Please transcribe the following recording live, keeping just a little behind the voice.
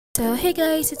So hey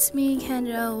guys, it's me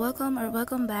Kendra.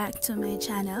 Welcome back to my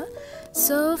channel.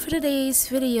 So for today's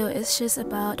video is just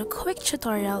about a quick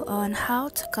tutorial on how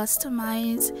to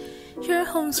customize your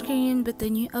home screen with the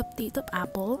new update of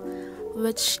Apple,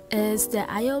 which is the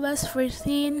iOS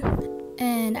 14.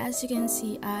 And as you can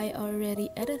see, I already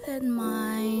edited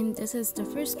mine. This is the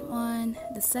first one,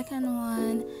 the second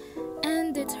one,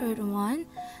 and the third one.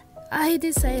 I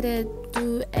decided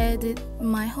to edit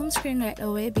my home screen right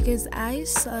away because I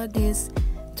saw this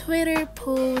Twitter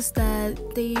post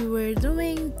that they were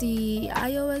doing the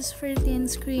iOS 14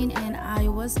 screen and I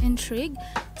was intrigued,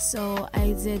 so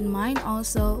I did mine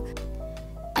also.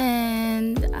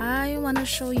 And I want to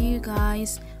show you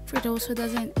guys, for those who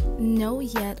doesn't know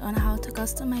yet on how to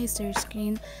customize their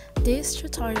screen, this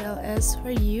tutorial is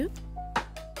for you.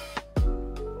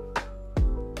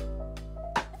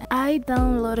 I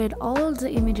downloaded all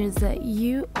the images that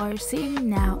you are seeing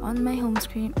now on my home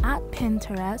screen at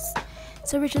Pinterest.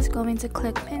 So we're just going to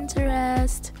click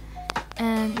Pinterest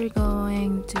and we're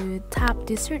going to tap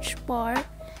the search bar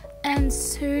and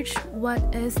search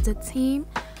what is the theme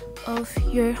of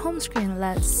your home screen.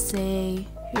 Let's say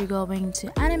you're going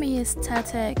to anime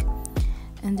aesthetic,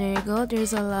 and there you go.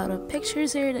 There's a lot of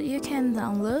pictures here that you can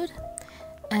download,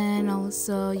 and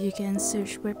also you can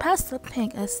search for pastel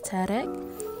pink aesthetic.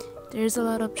 There's a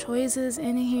lot of choices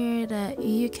in here that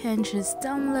you can just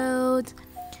download.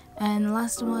 And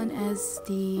last one is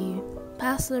the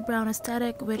pastel brown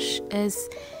aesthetic, which is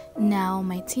now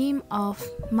my theme of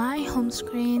my home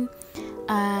screen.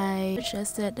 I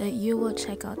suggested that you will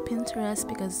check out Pinterest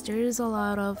because there's a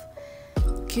lot of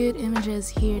good images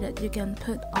here that you can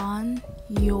put on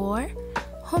your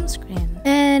home screen.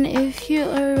 And if you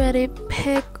already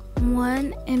pick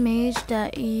one image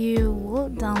that you will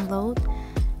download,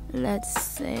 let's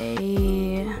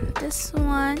say this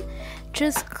one,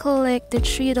 just click the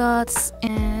three dots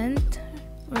and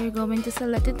we're going to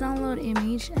select the download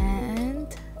image,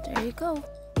 and there you go.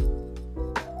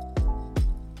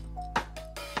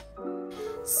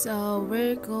 So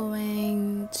we're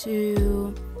going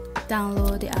to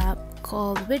download the app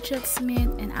called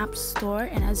Widgetsmith in App Store,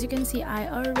 and as you can see, I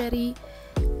already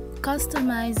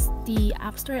customize the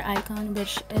App Store icon,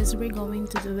 which is we're going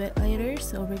to do it later.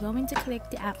 So we're going to click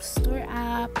the App Store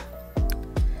app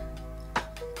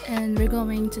and we're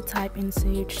going to type in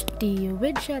search the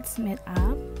Widgetsmith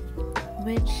app.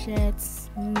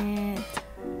 Widgetsmith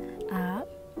app.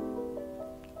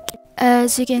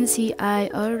 As you can see, I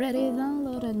already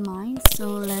downloaded mine,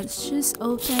 so let's just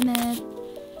open it.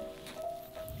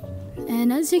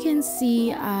 And as you can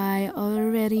see, I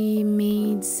already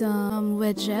made some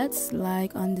widgets,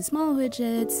 like on the small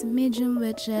widgets, medium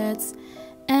widgets,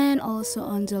 and also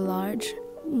on the large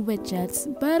widgets.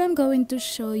 But I'm going to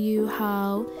show you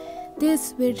how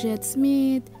this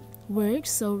Widgetsmith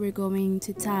works. So we're going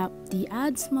to tap the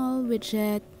add small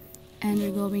widget and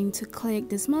we're going to click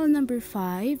the small number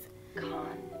 5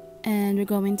 and we're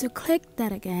going to click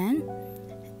that again.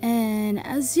 And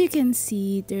as you can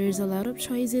see, there's a lot of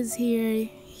choices here.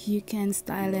 You can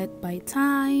style it by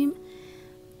time,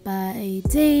 by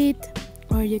date,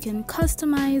 or you can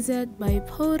customize it by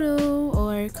photo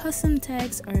or custom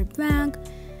text or blank.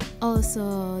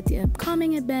 Also the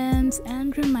upcoming events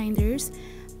and reminders.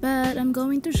 But I'm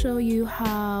going to show you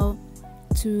how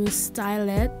to style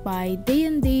it by day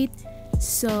and date.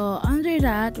 So under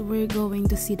that, we're going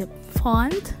to see the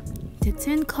font, the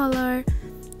tint color,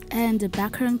 and the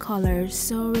background color.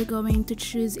 So we're going to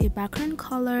choose a background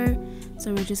color,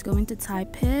 so we're just going to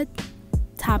tap it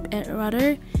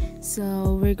rather.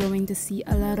 So we're going to see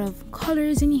a lot of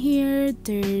colors in here.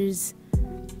 There's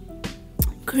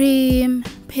cream,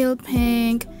 pale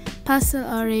pink, pastel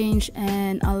orange,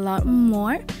 and a lot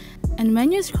more. And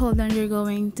when you scroll down, you're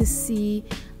going to see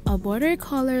border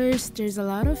colors. There's a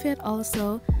lot of it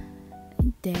also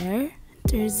there.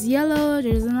 There's yellow,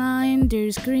 there's lime,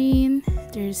 there's green,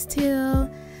 there's teal,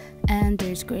 and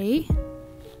there's gray.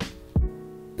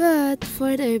 But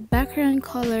for the background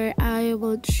color, I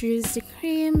will choose the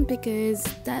cream because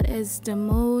that is the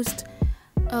most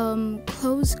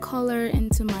close color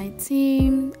into my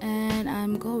theme. And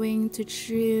I'm going to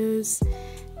choose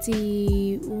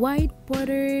the white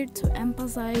border to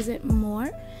emphasize it more.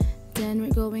 Then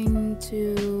we're going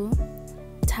to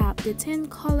tap the tint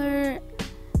color.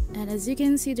 And as you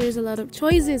can see, there's a lot of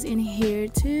choices in here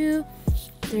too.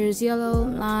 There's yellow,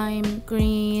 lime,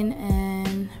 green,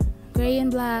 and gray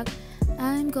and black.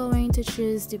 I'm going to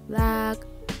choose the black.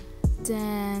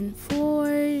 Then for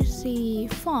the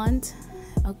font,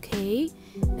 okay,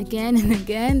 again and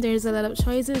again, there's a lot of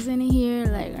choices in here,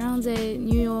 like rounded,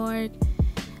 New York,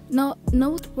 not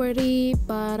noteworthy,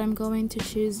 but I'm going to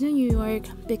choose New York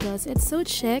because it's so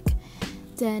chic.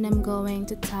 Then I'm going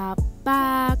to tap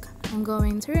back. I'm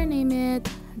going to rename it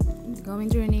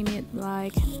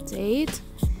like date.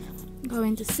 I'm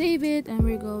going to save it, and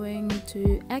we're going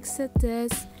to exit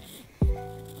this,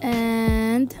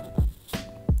 and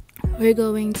we're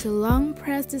going to long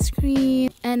press the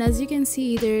screen. And as you can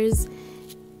see, there's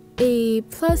a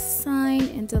plus sign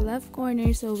in the left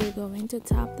corner, so we're going to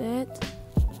tap it,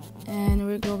 and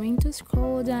we're going to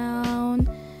scroll down,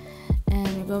 and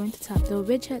we're going to tap the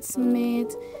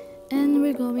Widgetsmith, and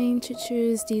we're going to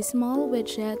choose the small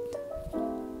widget.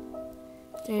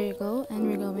 There you go, and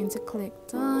we're going to click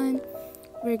done.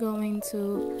 We're going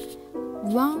to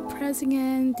long press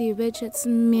again the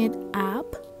Widgesmith app.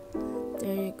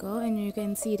 There you go, and you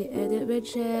can see the edit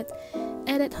widget,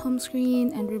 edit home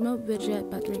screen, and remove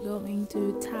widget, but we're going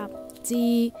to tap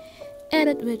the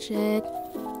edit widget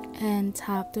and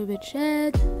tap the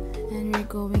widget, and we're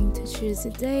going to choose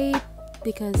the date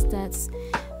because that's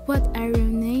what I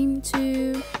renamed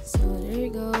to. So there you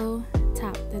go,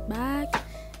 tap it back,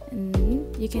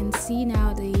 and you can see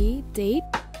now the date.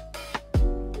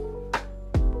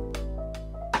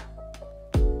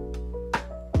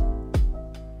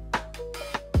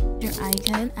 Your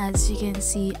icon, as you can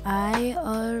see, I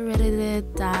already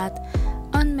did that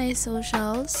on my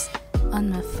socials, on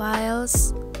my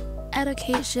files,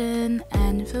 education,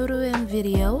 and photo and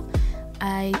video.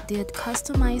 I did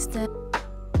customize them.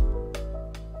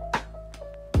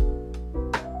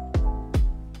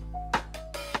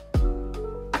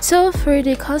 So for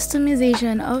the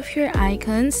customization of your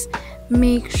icons,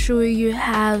 make sure you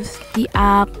have the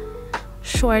app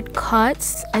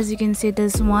shortcuts. As you can see,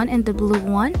 this one and the blue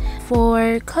one.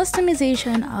 For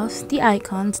customization of the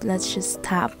icons, let's just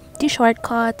tap the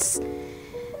shortcuts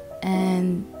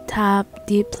and tap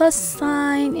the plus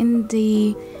sign in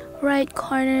the right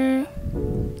corner,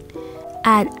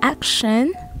 add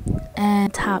action,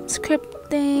 and tap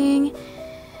scripting.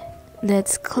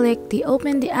 Let's click the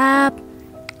open the app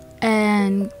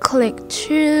and click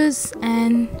choose,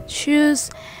 and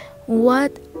choose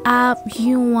what app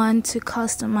you want to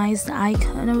customize the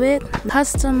icon with.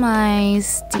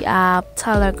 Customize the app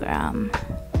Telegram.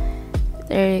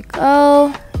 There you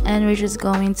go, and we're just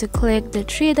going to click the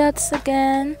three dots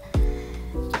again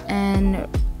and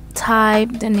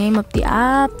type the name of the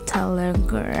app,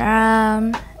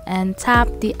 Telegram, and tap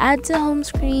the add to home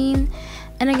screen.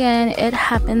 And again, it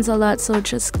happens a lot, so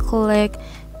just click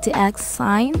the X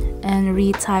sign and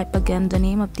retype again the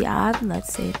name of the app.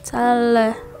 Let's say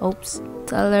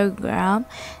Telegram,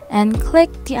 and click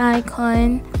the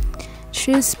icon,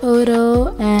 choose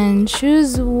photo, and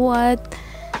choose what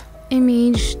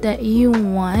image that you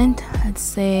want. Let's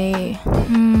say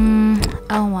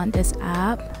I want this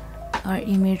app or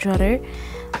image rather.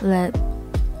 Let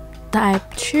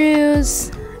type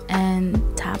choose and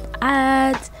tap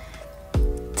add,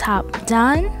 tap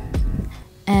done,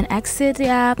 and exit the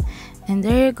app, and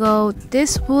there you go.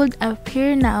 This would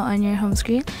appear now on your home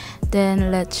screen.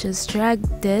 Then let's just drag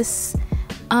this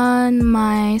on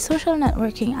my social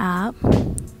networking app,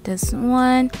 this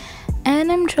one,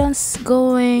 and I'm just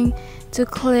going to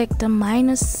click the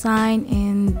minus sign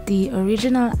in the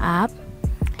original app,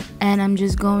 and I'm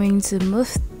just going to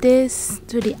move this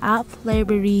to the app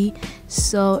library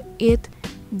so it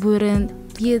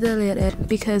wouldn't be deleted,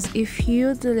 because if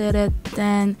you delete it,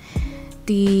 then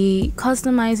the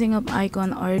customizing of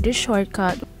icon or the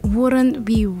shortcut wouldn't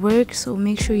be work. So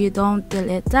make sure you don't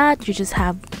delete that. You just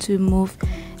have to move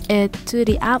it to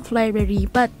the app library.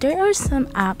 But there are some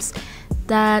apps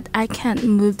that I can't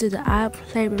move to the app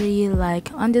library,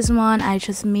 like on this one I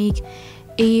just make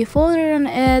a folder on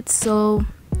it so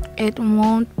it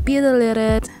won't be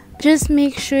deleted. Just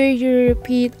make sure you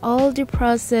repeat all the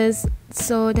process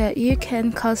so that you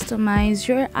can customize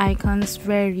your icons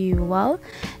very well.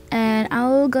 And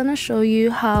I'm gonna show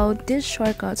you how these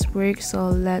shortcuts work. So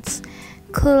let's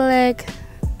click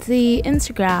the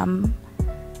Instagram.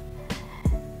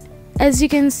 As you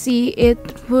can see,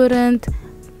 it wouldn't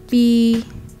be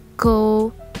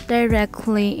go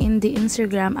directly in the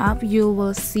Instagram app. You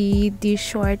will see the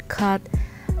shortcut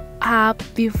app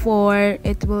before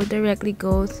it will directly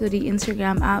go to the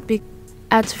Instagram app.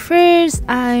 At first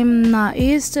I'm not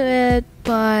used to it,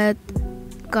 but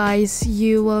guys,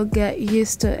 you will get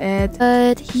used to it.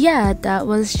 But yeah, that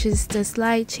was just the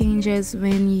slight changes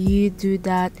when you do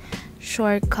that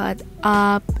shortcut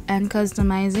up and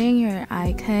customizing your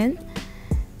icon.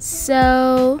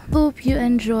 So hope you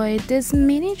enjoyed this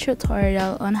mini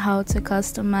tutorial on how to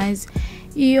customize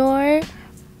your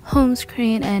home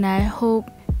screen, and I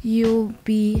hope you'll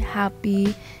be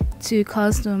happy to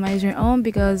customize your own,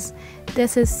 because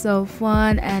this is so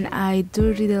fun and I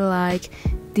do really like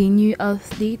the new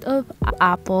update of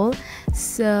Apple.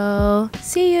 So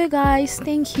see you guys,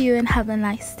 thank you and have a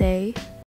nice day.